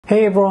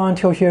Hey everyone,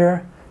 Teo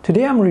here.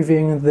 Today I'm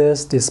reviewing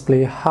this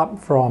display hub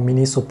from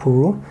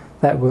Minisopuru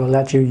that will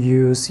let you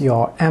use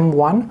your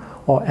M1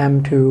 or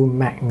M2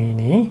 Mac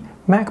Mini,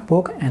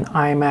 Macbook and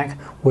iMac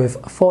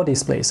with 4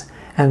 displays,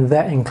 and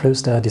that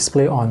includes the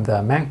display on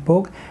the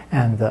Macbook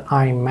and the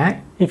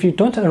iMac. If you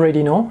don't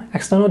already know,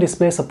 external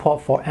display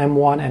support for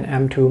M1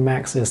 and M2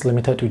 Macs is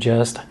limited to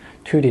just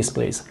 2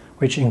 displays,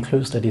 which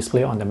includes the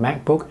display on the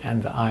Macbook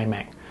and the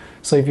iMac.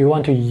 So if you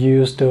want to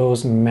use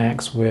those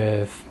Macs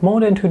with more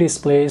than 2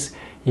 displays,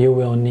 you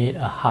will need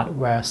a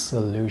hardware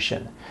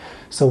solution.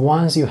 So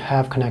once you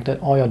have connected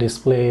all your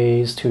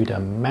displays to the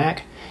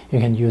Mac, you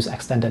can use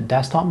extended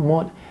desktop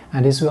mode,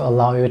 and this will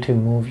allow you to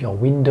move your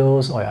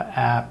windows or your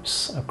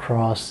apps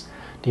across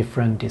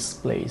different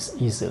displays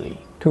easily.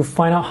 To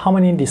find out how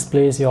many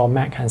displays your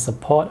Mac can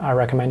support, I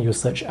recommend you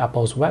search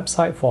Apple's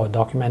website for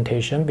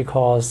documentation,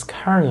 because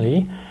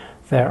currently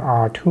there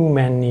are too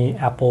many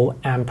Apple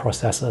M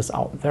processors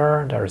out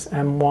there. There's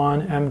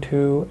M1,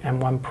 M2,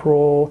 M1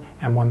 Pro,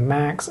 M1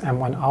 Max,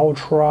 M1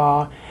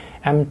 Ultra,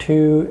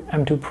 M2,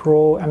 M2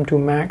 Pro, M2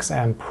 Max,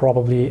 and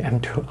probably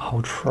M2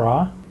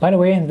 Ultra. By the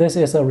way, this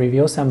is a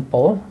review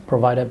sample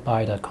provided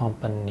by the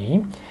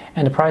company,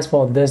 and the price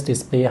for this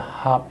display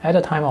hub at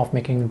the time of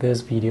making this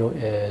video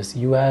is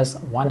US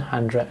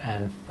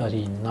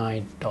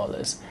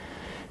 $139.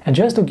 And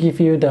just to give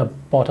you the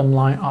bottom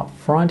line up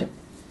front,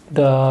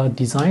 the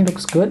design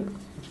looks good,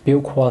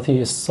 build quality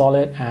is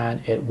solid,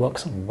 and it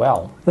works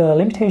well. The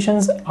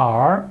limitations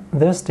are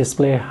this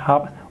display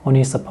hub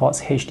only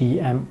supports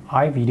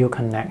HDMI video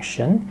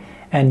connection,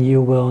 and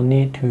you will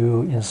need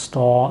to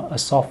install a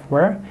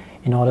software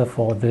in order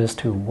for this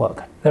to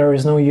work. There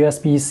is no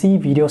USB-C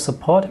video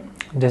support.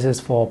 This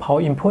is for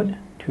power input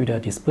to the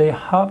display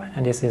hub,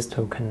 and this is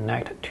to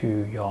connect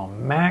to your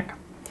Mac.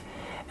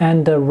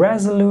 And the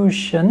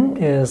resolution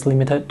is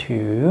limited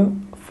to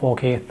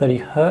 4K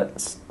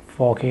 30Hz,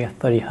 4K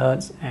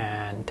 30Hz,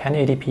 and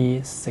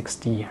 1080p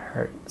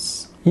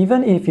 60Hz.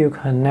 Even if you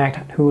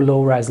connect 2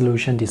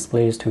 low-resolution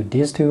displays to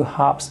these 2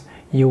 hubs,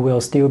 you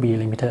will still be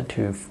limited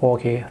to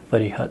 4K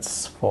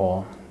 30Hz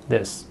for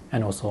this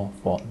and also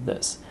for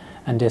this.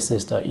 And this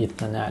is the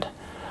Ethernet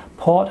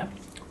port.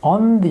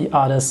 On the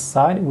other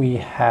side, we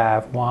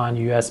have one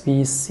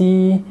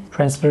USB-C.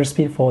 Transfer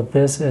speed for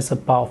this is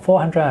about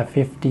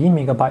 450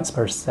 megabytes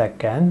per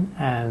second,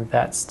 and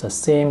that's the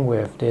same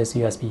with this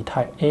USB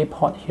Type-A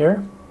port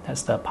here.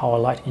 That's the power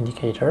light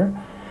indicator.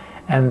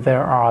 And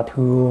there are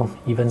 2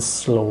 even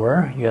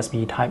slower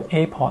USB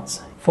Type-A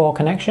ports. For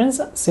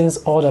connections, since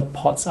all the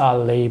ports are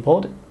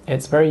labeled,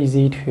 it's very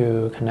easy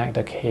to connect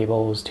the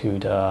cables to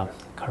the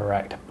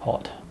correct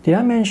port. Did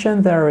I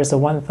mention there is a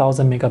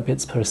 1000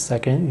 megabits per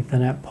second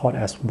Ethernet port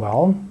as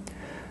well?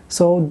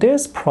 So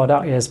this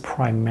product is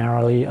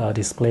primarily a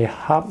display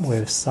hub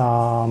with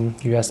some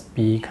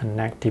USB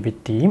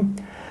connectivity.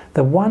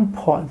 The one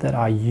port that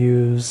I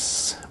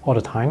use all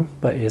the time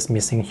but is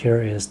missing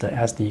here is the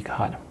SD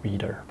card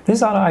reader.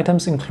 These are the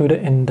items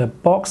included in the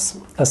box: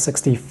 a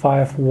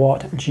 65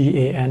 watt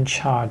GAN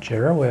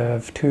charger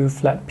with 2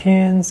 flat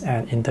pins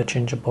and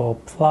interchangeable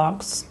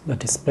plugs, the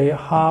display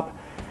hub,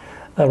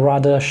 a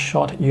rather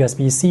short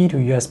USB-C to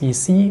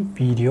USB-C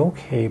video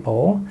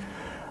cable,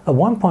 a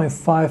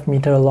 1.5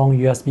 meter long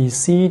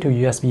USB-C to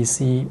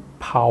USB-C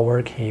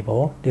power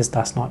cable. This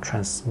does not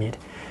transmit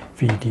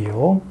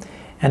video,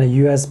 and a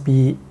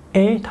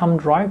USB-A thumb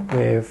drive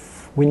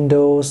with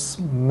Windows,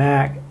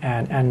 Mac,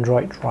 and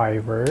Android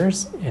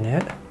drivers in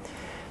it,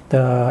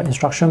 the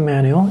instruction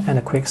manual, and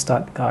a quick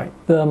start guide.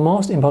 The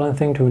most important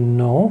thing to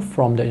know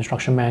from the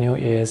instruction manual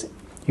is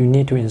you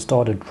need to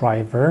install the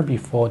driver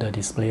before the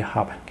display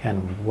hub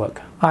can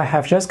work. I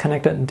have just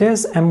connected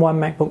this M1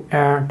 MacBook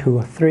Air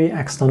to 3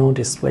 external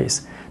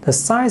displays. The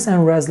size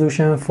and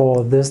resolution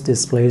for these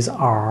displays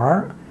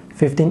are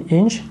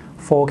 15-inch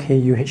 4K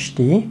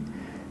UHD,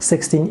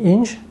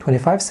 16-inch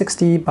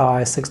 2560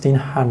 by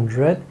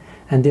 1600,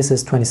 and this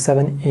is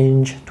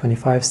 27-inch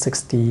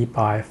 2560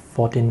 by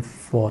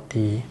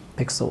 1440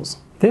 pixels.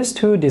 These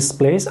 2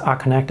 displays are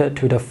connected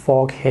to the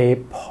 4K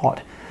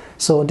port.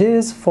 So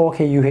this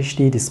 4K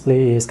UHD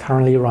display is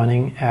currently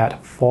running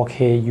at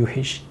 4K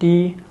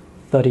UHD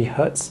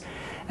 30Hz,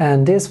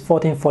 and this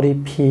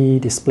 1440p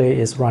display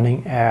is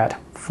running at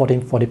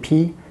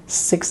 1440p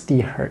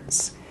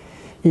 60Hz.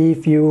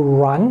 If you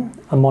run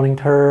a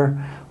monitor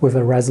with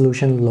a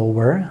resolution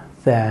lower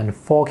than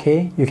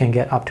 4K, you can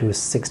get up to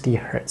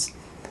 60Hz.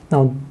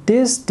 Now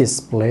this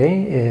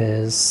display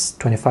is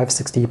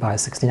 2560 by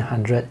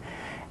 1600,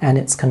 and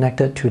it's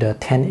connected to the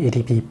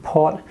 1080p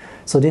port.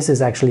 So this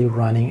is actually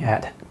running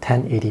at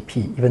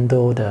 1080p, even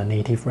though the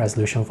native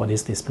resolution for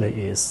this display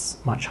is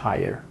much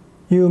higher.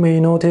 You may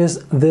notice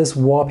this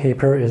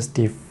wallpaper is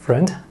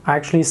different. I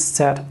actually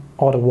set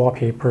all the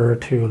wallpaper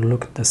to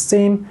look the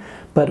same,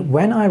 but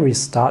when I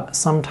restart,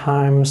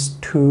 sometimes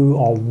 2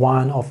 or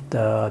 1 of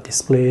the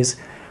displays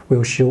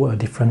will show a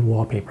different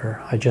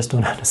wallpaper. I just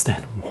don't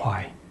understand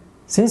why.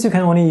 Since you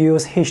can only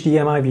use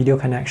HDMI video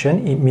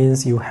connection, it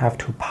means you have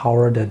to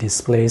power the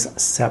displays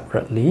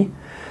separately.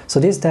 So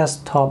this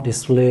desktop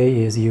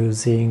display is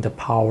using the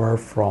power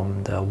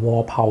from the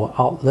wall power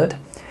outlet,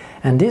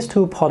 and these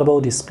two portable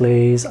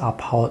displays are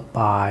powered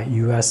by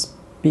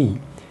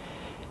USB.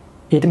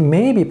 It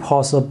may be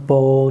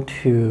possible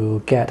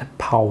to get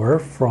power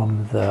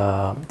from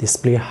the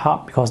display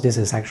hub because this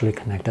is actually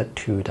connected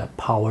to the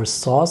power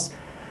source,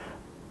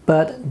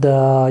 but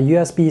the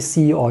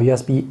USB-C or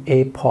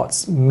USB-A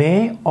ports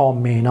may or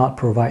may not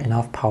provide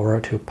enough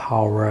power to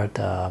power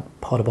the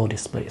portable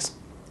displays.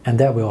 And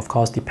that will of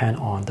course depend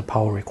on the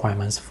power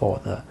requirements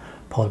for the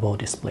portable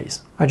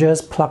displays. I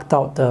just plugged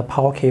out the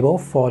power cable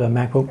for the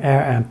MacBook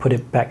Air and put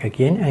it back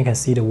again, and you can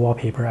see the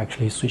wallpaper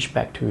actually switched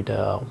back to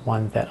the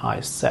one that I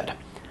set.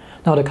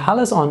 Now the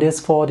colors on these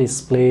 4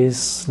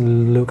 displays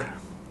look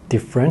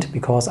different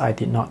because I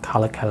did not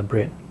color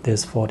calibrate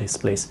these 4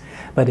 displays,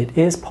 but it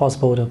is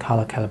possible to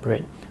color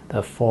calibrate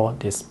the 4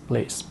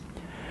 displays.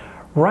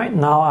 Right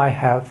now I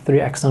have 3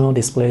 external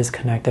displays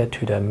connected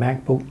to the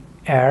MacBook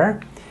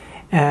Air,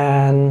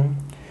 and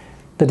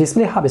the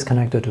display hub is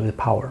connected to the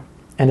power,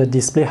 and the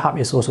display hub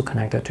is also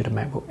connected to the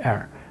MacBook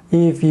Air.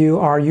 If you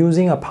are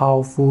using a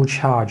powerful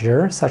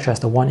charger such as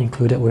the one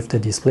included with the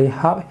display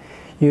hub,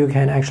 you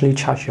can actually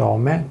charge your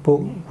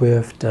MacBook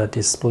with the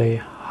display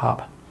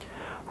hub.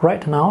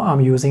 Right now I'm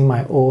using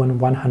my own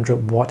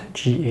 100 watt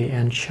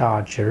GAN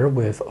charger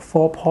with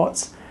 4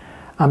 ports.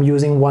 I'm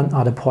using one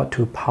other port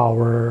to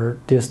power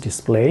this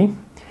display,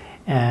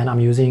 and I'm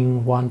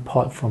using one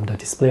port from the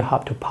display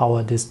hub to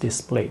power this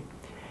display.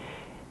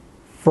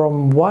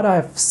 From what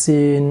I've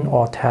seen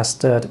or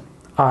tested,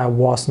 I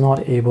was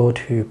not able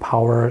to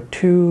power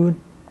 2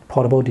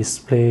 portable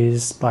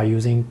displays by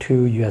using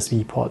 2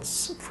 USB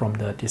ports from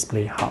the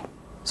display hub.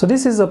 So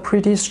this is a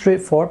pretty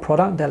straightforward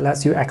product that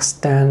lets you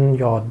extend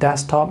your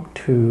desktop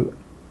to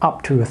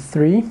up to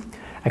 3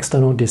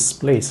 external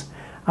displays.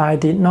 I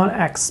did not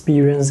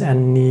experience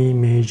any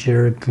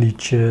major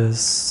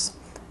glitches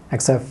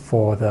except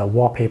for the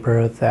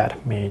wallpaper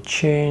that may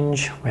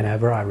change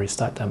whenever I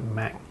restart the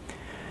Mac.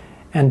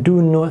 And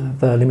do note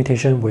the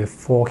limitation with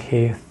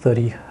 4K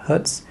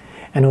 30Hz,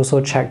 and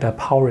also check the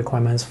power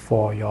requirements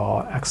for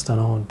your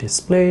external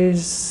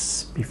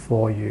displays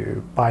before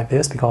you buy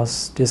this,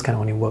 because this can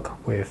only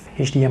work with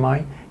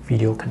HDMI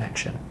video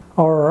connection.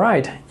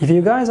 Alright, if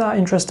you guys are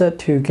interested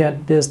to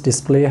get this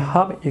display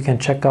hub, you can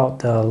check out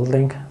the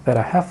link that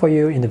I have for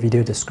you in the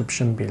video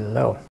description below.